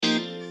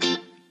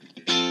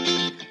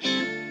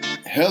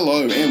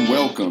Hello and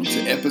welcome to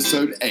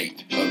episode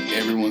 8 of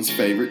Everyone's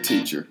Favorite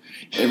Teacher.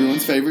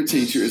 Everyone's Favorite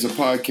Teacher is a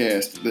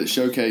podcast that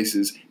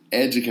showcases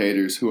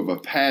educators who have a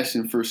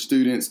passion for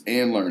students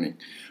and learning.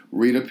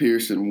 Rita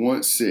Pearson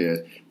once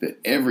said that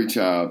every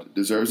child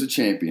deserves a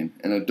champion,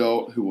 an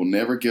adult who will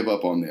never give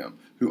up on them,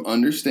 who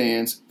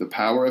understands the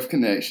power of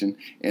connection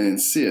and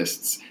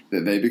insists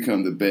that they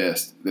become the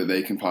best that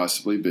they can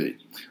possibly be.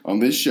 On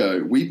this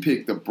show, we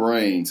pick the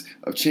brains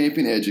of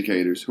champion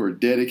educators who are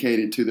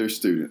dedicated to their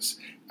students.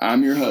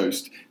 I'm your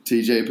host,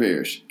 TJ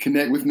Parrish.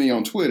 Connect with me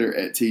on Twitter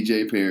at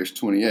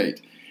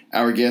TJParrish28.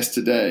 Our guest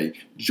today,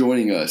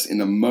 joining us in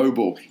the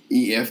mobile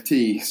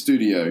EFT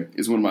studio,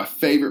 is one of my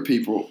favorite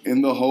people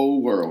in the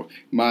whole world,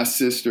 my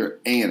sister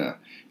Anna.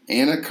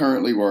 Anna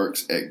currently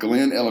works at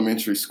Glenn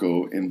Elementary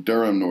School in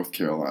Durham, North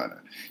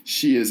Carolina.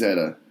 She is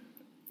a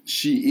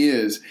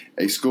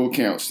school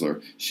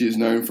counselor. She is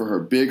known for her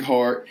big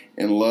heart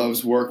and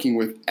loves working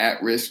with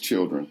at-risk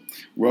children.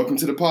 Welcome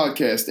to the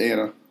podcast,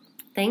 Anna.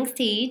 Thanks,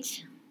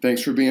 Teach.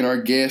 Thanks for being our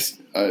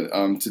guest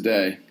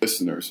today.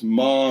 Listeners,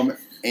 Mom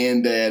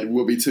and Dad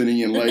will be tuning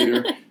in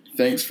later.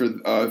 Thanks for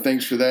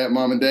that,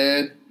 Mom and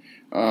Dad.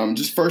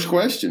 Just first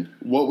question.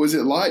 What was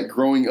it like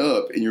growing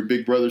up in your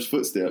big brother's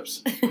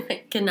footsteps?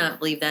 I cannot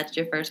believe that's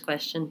your first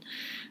question.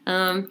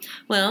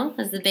 Well,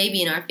 as the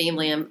baby in our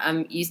family,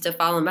 I'm used to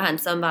following behind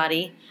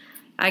somebody.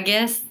 I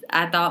guess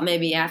I thought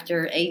maybe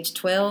after age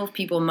 12,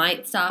 people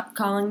might stop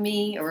calling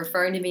me or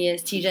referring to me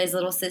as TJ's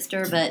little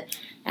sister, but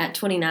at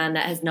 29,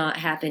 that has not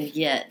happened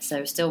yet,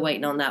 so still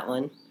waiting on that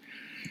one.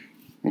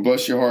 Well,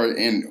 bless your heart.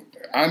 And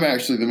I'm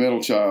actually the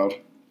middle child,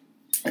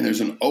 and there's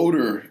an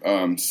older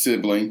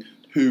sibling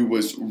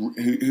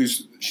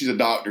she's a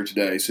doctor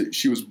today, so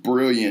she was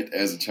brilliant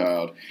as a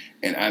child,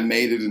 and I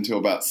made it until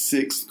about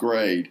 6th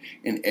grade,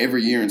 and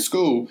every year in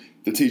school,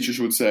 the teachers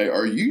would say,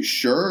 "Are you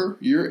sure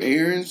you're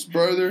Aaron's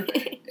brother?"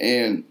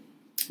 And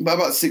by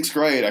about 6th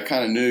grade, I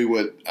kind of knew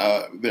what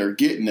they're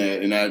getting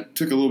at, and I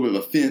took a little bit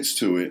of offense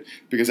to it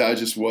because I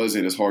just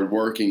wasn't as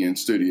hardworking and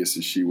studious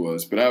as she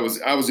was, but I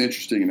was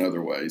interesting in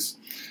other ways.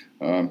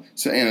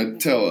 So Anna,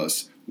 tell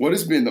us, what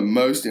has been the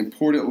most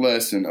important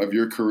lesson of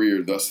your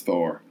career thus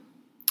far?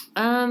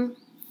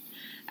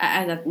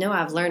 I know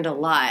I've learned a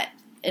lot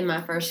in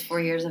my first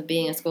 4 years of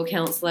being a school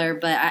counselor,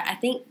 but I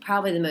think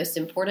probably the most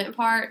important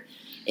part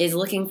is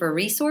looking for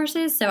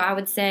resources. So I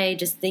would say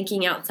just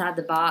thinking outside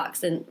the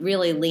box and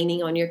really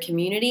leaning on your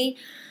community.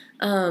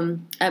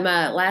 At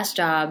my last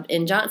job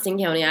in Johnson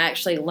County, I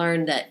actually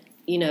learned that,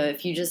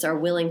 if you just are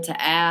willing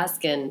to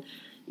ask and,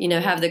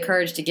 have the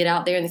courage to get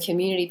out there in the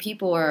community,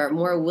 people are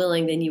more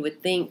willing than you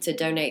would think to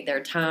donate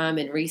their time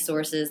and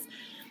resources.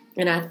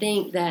 And I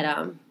think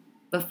that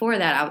before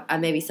that, I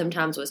maybe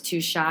sometimes was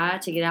too shy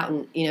to get out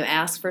and,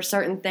 ask for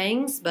certain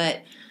things.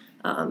 But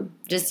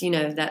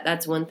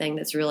that's one thing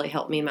that's really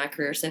helped me in my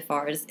career so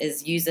far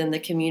is using the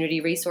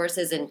community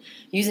resources and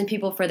using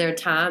people for their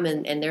time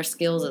and their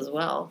skills as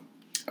well.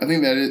 I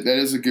think that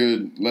is a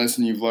good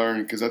lesson you've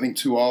learned, because I think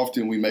too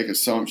often we make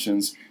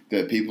assumptions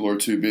that people are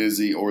too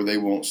busy or they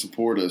won't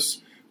support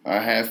us. I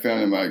have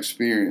found in my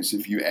experience,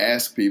 if you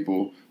ask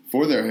people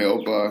for their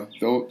help,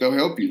 they'll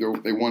help you.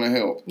 They want to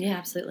help. Yeah,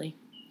 absolutely.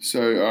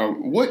 So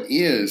what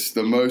is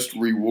the most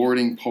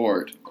rewarding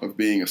part of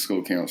being a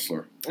school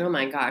counselor? Oh,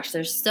 my gosh.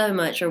 There's so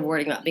much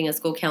rewarding about being a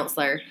school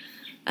counselor.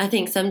 I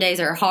think some days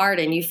are hard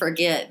and you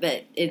forget,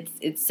 but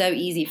it's so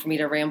easy for me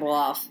to ramble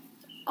off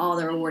all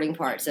the rewarding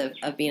parts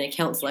of being a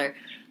counselor.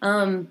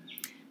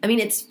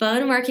 It's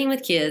fun working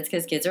with kids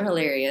because kids are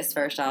hilarious,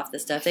 first off. The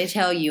stuff they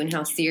tell you and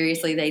how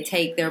seriously they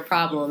take their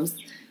problems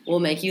will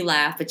make you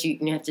laugh, but you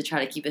have to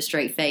try to keep a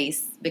straight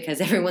face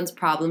because everyone's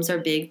problems are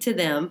big to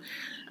them.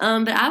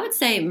 But I would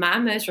say my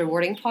most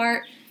rewarding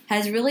part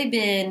has really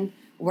been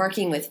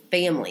working with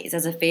families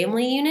as a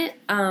family unit,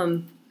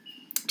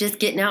 just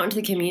getting out into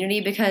the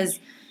community because,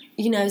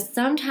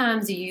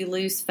 sometimes you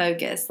lose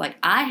focus. Like,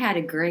 I had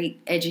a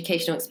great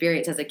educational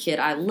experience as a kid.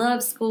 I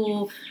loved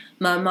school.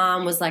 My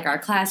mom was like our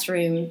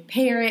classroom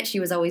parent. She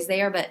was always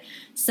there. But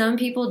some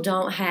people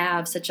don't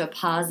have such a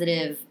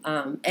positive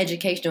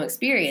educational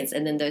experience,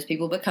 and then those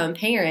people become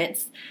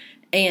parents,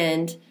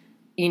 and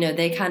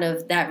they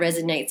that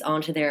resonates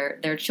onto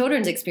their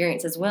children's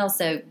experience as well.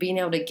 So being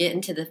able to get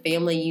into the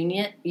family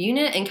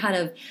unit and kind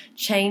of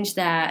change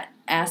that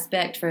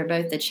aspect for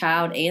both the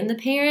child and the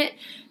parent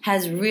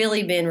has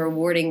really been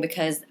rewarding,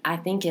 because I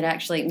think it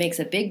actually makes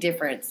a big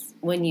difference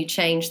when you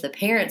change the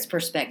parent's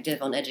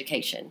perspective on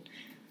education.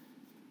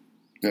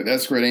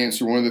 That's a great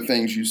answer. One of the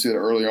things you said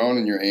early on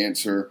in your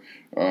answer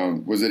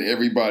was that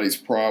everybody's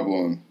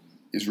problem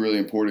is really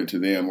important to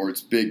them, or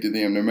it's big to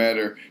them. No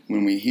matter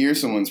when we hear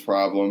someone's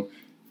problem,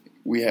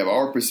 we have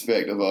our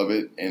perspective of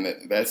it, and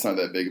that's not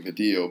that big of a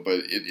deal,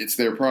 but it's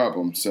their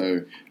problem.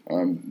 So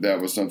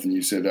that was something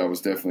you said that I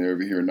was definitely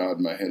over here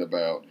nodding my head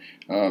about.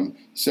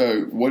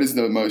 So what is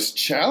the most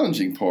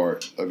challenging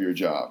part of your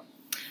job?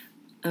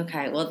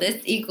 Okay, well,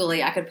 this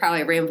equally, I could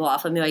probably ramble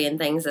off a million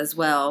things as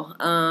well.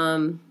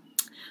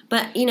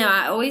 But,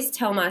 I always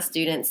tell my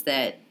students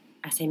that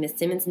I say Miss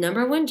Simmons'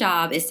 number one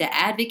job is to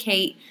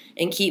advocate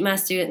and keep my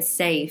students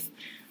safe.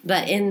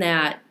 But in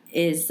that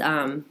is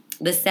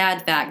the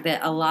sad fact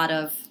that a lot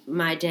of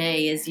my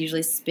day is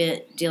usually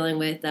spent dealing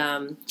with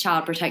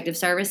Child Protective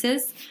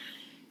Services.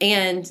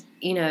 And,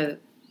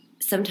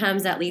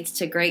 sometimes that leads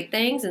to great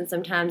things, and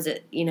sometimes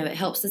it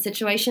helps the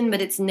situation,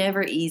 but it's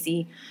never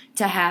easy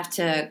to have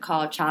to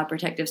call Child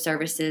Protective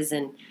Services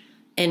and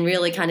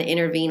really kind of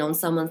intervene on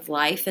someone's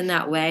life in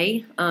that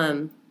way.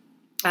 I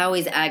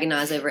always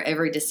agonize over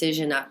every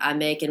decision I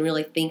make and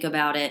really think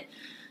about it.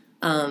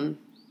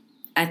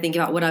 I think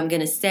about what I'm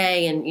going to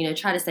say and,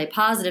 try to say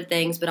positive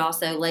things, but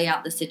also lay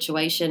out the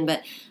situation.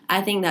 But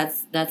I think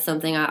that's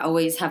something I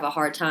always have a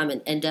hard time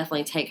and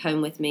definitely take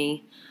home with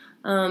me.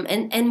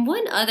 And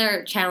one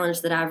other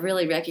challenge that I've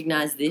really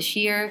recognized this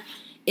year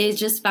is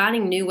just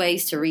finding new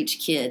ways to reach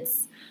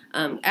kids.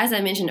 As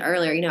I mentioned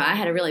earlier, I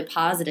had a really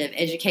positive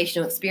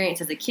educational experience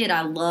as a kid.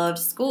 I loved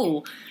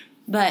school.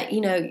 But,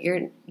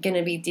 you're going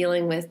to be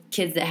dealing with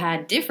kids that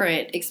had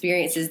different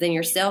experiences than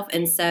yourself.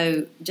 And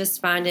so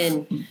just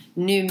finding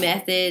new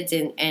methods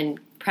and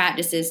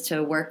practices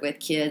to work with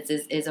kids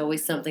is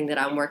always something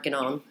that I'm working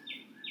on.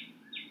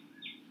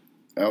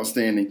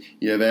 Outstanding.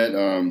 Yeah,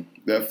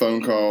 that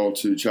phone call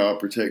to Child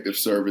Protective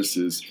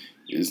Services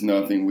is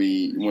nothing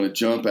we want to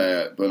jump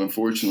at. But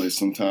unfortunately,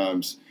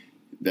 sometimes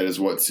that is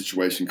what the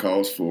situation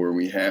calls for.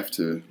 We have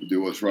to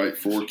do what's right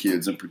for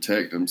kids and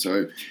protect them.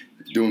 So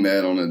doing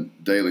that on a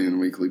daily and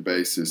weekly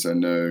basis, I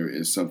know,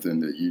 is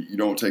something that you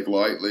don't take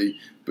lightly,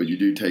 but you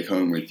do take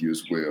home with you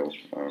as well.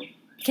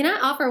 Can I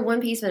offer one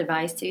piece of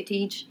advice too,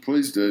 Teach?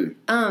 Please do.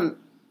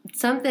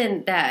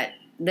 Something that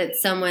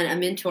a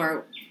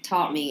mentor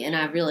taught me, and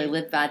I really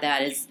lived by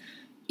that, is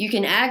you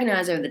can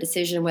agonize over the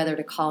decision of whether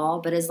to call,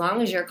 but as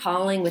long as you're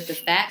calling with the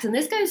facts, and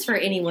this goes for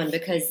anyone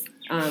because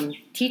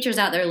teachers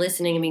out there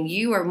listening,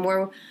 you are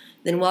more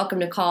than welcome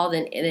to call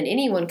than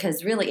anyone,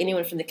 because really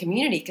anyone from the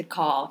community could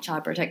call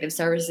Child Protective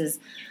Services.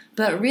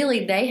 But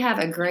really, they have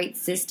a great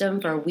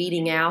system for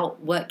weeding out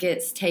what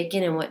gets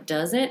taken and what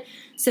doesn't.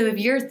 So if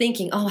you're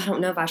thinking, I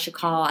don't know if I should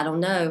call, I don't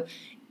know,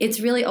 it's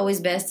really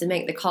always best to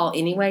make the call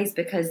anyways,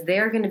 because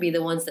they're going to be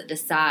the ones that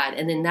decide,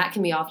 and then that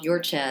can be off your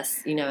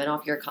chest, and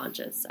off your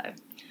conscience. So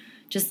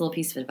just a little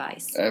piece of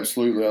advice.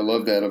 Absolutely. I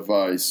love that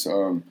advice.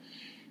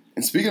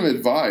 And speaking of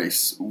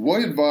advice,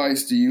 what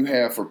advice do you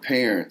have for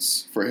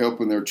parents for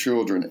helping their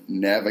children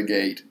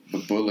navigate the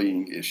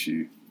bullying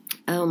issue?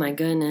 Oh, my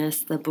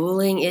goodness. The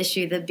bullying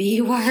issue, the B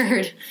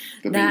word.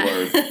 B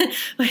word.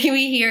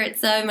 We hear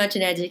it so much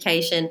in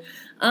education.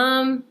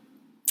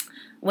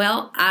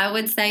 Well, I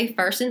would say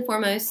first and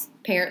foremost,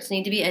 parents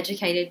need to be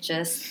educated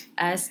just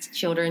as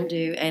children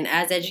do. And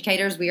as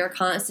educators, we are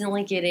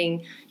constantly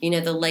getting,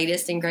 the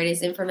latest and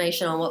greatest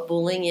information on what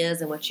bullying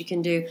is and what you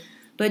can do.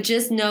 But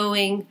just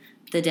knowing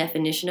the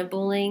definition of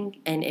bullying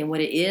and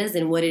what it is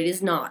and what it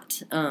is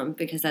not,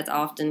 because that's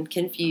often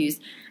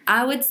confused.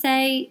 I would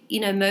say,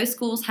 most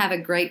schools have a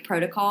great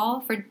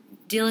protocol for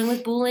dealing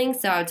with bullying,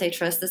 so I would say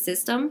trust the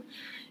system.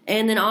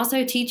 And then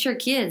also teach your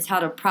kids how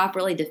to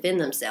properly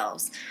defend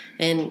themselves.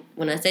 And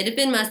when I say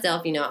defend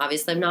myself,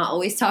 obviously I'm not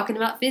always talking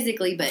about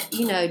physically, but,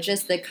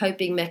 just the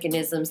coping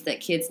mechanisms that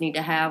kids need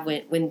to have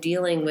when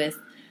dealing with,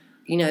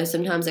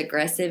 sometimes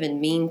aggressive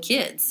and mean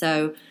kids.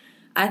 So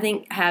I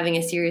think having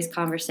a serious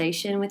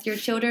conversation with your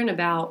children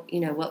about,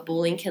 what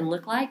bullying can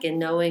look like and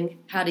knowing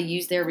how to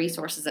use their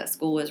resources at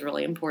school is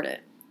really important.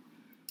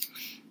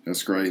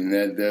 That's great, and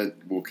that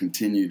will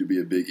continue to be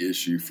a big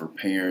issue for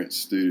parents,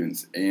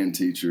 students, and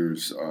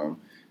teachers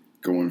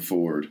going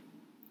forward.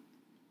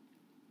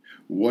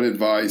 What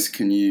advice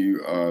can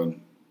you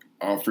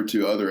offer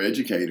to other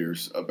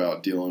educators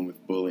about dealing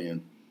with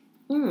bullying?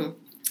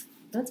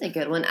 That's a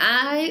good one.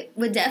 I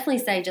would definitely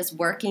say just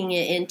working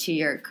it into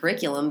your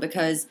curriculum,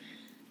 because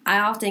I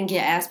often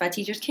get asked by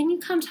teachers, can you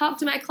come talk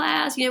to my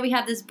class? We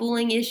have this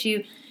bullying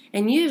issue.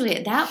 And usually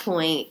at that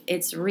point,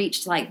 it's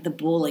reached like the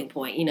bullying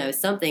point.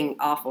 Something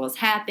awful has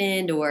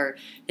happened or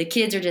the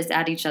kids are just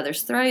at each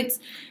other's throats.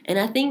 And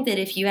I think that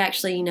if you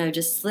actually,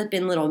 just slip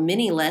in little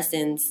mini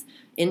lessons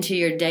into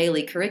your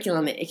daily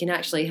curriculum, it can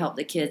actually help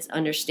the kids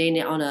understand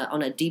it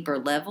on a deeper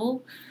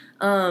level.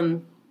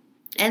 And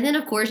then,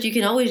 of course, you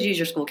can always use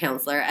your school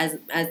counselor,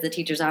 as the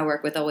teachers I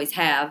work with always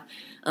have.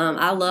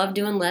 I love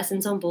doing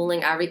lessons on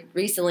bullying. I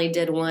recently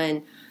did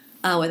one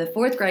with a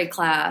 4th grade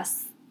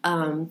class.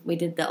 We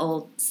did the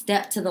old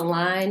step to the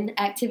line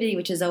activity,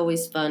 which is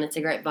always fun. It's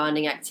a great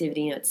bonding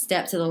activity. It's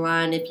step to the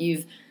line if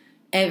you've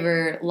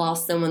ever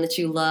lost someone that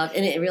you love,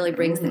 and it really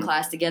brings the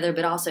class together,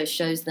 but also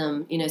shows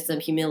them, some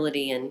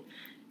humility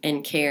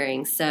and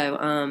caring. So,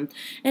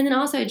 and then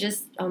also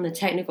just on the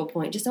technical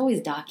point, just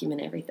always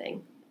document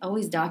everything.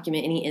 Always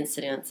document any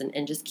incidents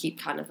and just keep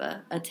kind of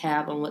a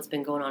tab on what's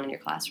been going on in your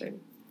classroom.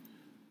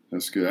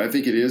 That's good. I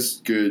think it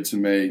is good to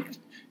make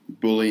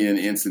bullying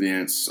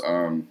incidents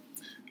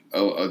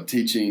a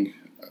teaching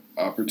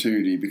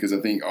opportunity, because I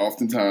think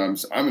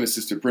oftentimes I'm an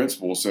assistant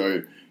principal,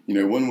 so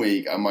one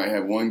week I might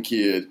have one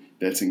kid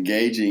that's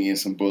engaging in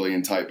some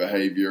bullying type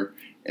behavior,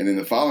 and then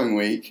the following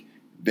week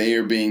they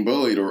are being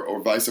bullied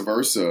or vice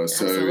versa.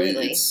 So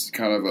it's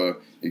kind of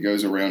it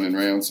goes around and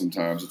round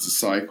sometimes. It's a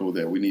cycle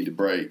that we need to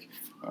break.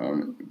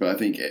 But I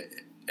think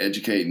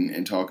educating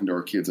and talking to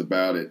our kids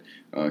about it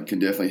can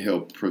definitely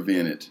help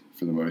prevent it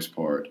for the most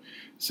part.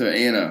 So,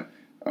 Anna,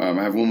 I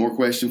have one more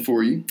question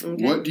for you.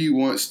 Okay. What do you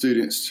want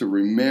students to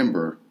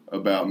remember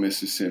about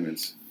Mrs.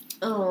 Simmons?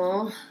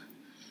 Oh,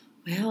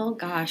 well,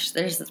 gosh,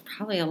 there's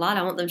probably a lot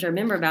I want them to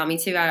remember about me,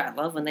 too. I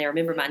love when they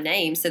remember my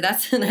name, so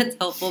that's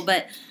helpful.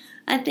 But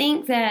I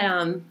think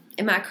that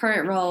in my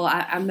current role,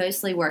 I'm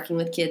mostly working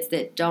with kids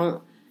that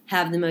don't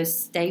have the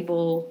most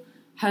stable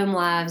home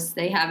lives.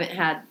 They haven't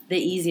had the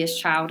easiest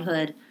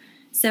childhood.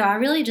 So I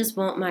really just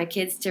want my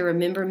kids to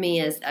remember me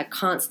as a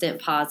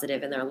constant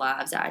positive in their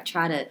lives. I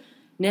try to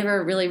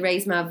never really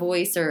raise my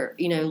voice or,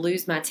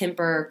 lose my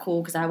temper or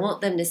cool, because I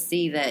want them to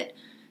see that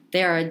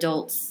there are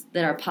adults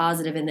that are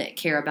positive and that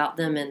care about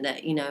them and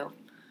that,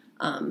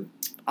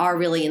 are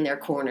really in their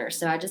corner.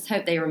 So I just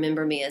hope they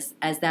remember me as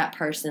that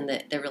person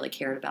that really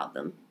cared about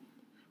them.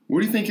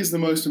 What do you think is the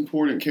most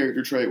important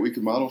character trait we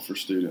could model for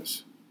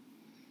students?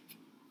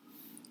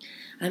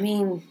 I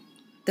mean,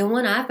 the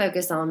one I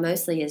focus on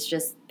mostly is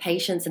just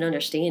patience and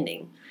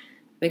understanding,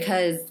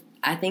 because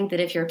I think that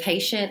if you're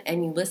patient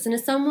and you listen to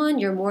someone,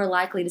 you're more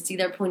likely to see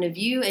their point of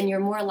view and you're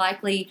more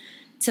likely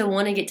to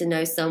want to get to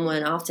know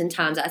someone.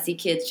 Oftentimes I see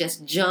kids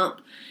just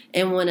jump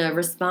and want to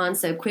respond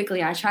so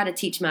quickly. I try to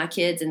teach my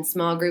kids in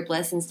small group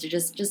lessons to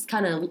just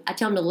kind of, I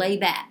tell them to lay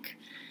back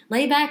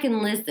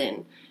and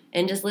listen,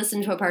 and just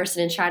listen to a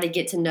person and try to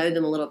get to know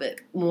them a little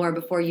bit more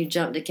before you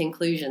jump to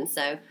conclusions.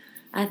 So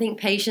I think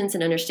patience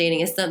and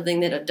understanding is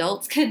something that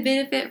adults could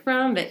benefit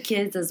from, but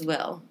kids as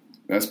well.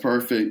 That's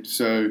perfect.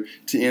 So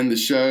to end the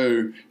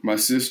show, my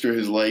sister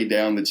has laid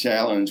down the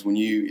challenge.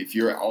 If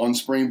you're on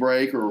spring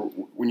break or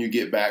when you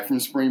get back from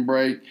spring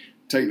break,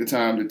 take the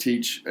time to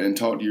teach and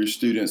talk to your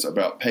students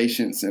about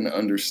patience and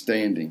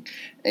understanding.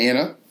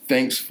 Anna,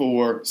 thanks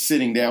for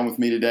sitting down with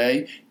me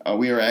today.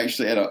 We are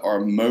actually at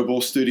our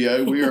mobile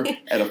studio. We are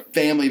at a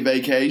family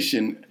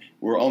vacation.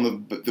 We're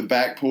on the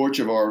back porch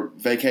of our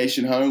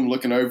vacation home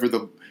looking over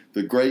the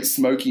Great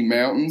Smoky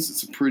Mountains.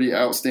 It's a pretty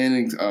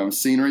outstanding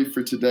scenery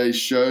for today's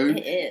show. It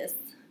is.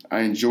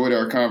 I enjoyed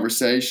our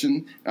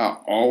conversation. I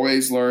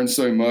always learn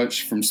so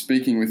much from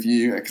speaking with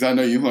you, because I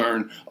know you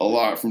learn a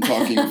lot from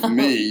talking with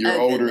me, your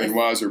older and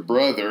wiser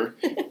brother.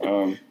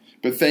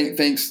 But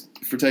thanks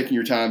for taking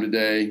your time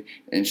today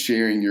and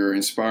sharing your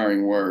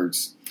inspiring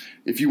words.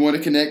 If you want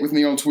to connect with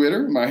me on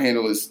Twitter, my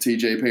handle is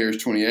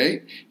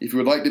TJPayers28. If you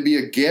would like to be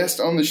a guest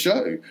on the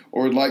show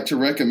or would like to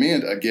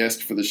recommend a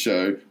guest for the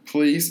show,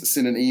 please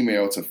send an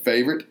email to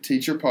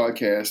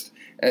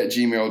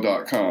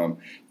favoriteteacherpodcast@gmail.com.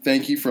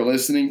 Thank you for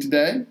listening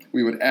today.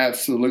 We would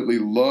absolutely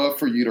love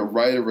for you to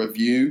write a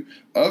review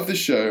of the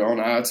show on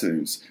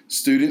iTunes.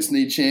 Students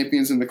need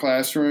champions in the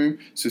classroom,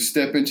 so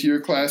step into your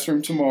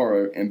classroom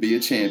tomorrow and be a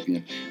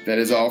champion. That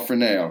is all for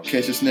now.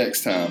 Catch us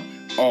next time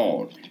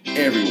on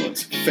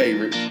Everyone's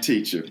Favorite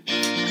Teacher.